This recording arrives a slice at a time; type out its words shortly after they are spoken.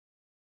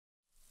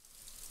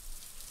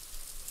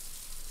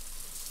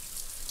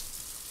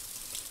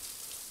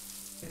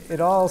It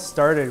all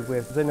started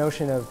with the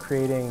notion of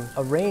creating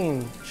a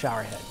rain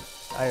showerhead.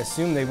 I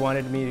assumed they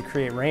wanted me to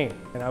create rain,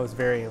 and I was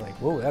very like,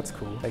 whoa, that's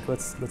cool. Like,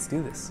 let's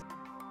do this.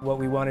 What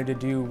we wanted to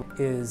do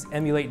is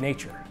emulate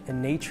nature,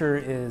 and nature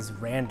is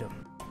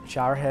random.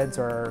 Showerheads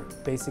are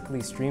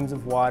basically streams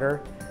of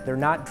water. They're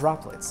not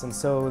droplets, and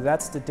so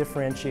that's the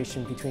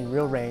differentiation between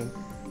real rain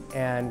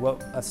and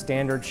what a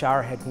standard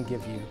showerhead can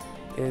give you,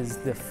 is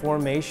the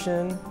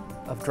formation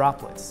of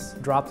droplets.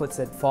 Droplets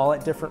that fall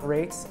at different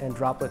rates and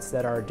droplets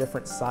that are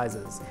different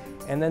sizes.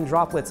 And then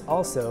droplets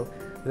also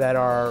that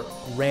are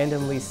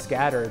randomly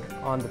scattered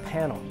on the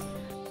panel.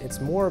 It's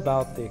more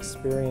about the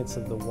experience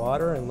of the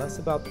water and less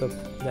about the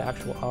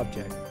actual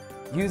object.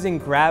 Using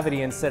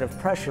gravity instead of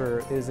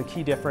pressure is a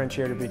key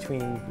differentiator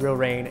between real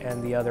rain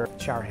and the other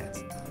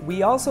showerheads.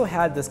 We also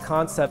had this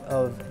concept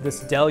of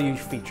this deluge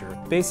feature.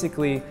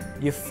 Basically,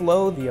 you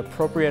flow the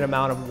appropriate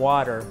amount of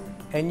water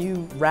and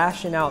you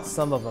ration out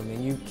some of them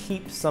and you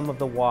keep some of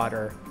the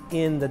water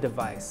in the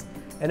device.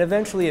 And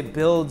eventually it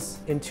builds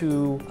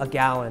into a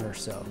gallon or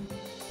so.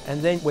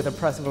 And then with a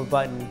press of a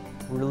button,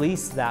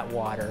 release that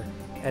water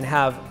and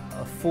have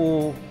a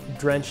full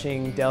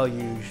drenching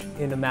deluge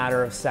in a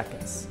matter of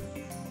seconds.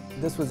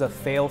 This was a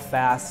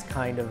fail-fast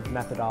kind of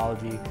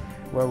methodology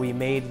where we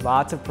made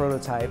lots of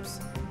prototypes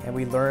and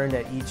we learned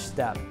at each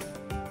step.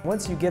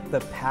 Once you get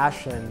the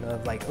passion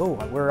of like, oh,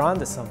 we're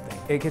onto something,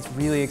 it gets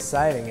really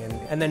exciting.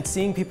 And then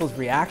seeing people's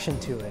reaction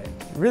to it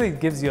really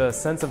gives you a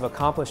sense of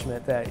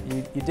accomplishment that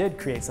you did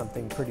create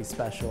something pretty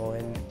special.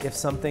 And if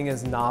something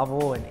is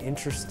novel and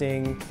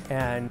interesting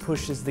and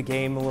pushes the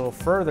game a little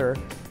further,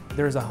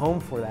 there's a home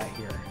for that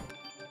here.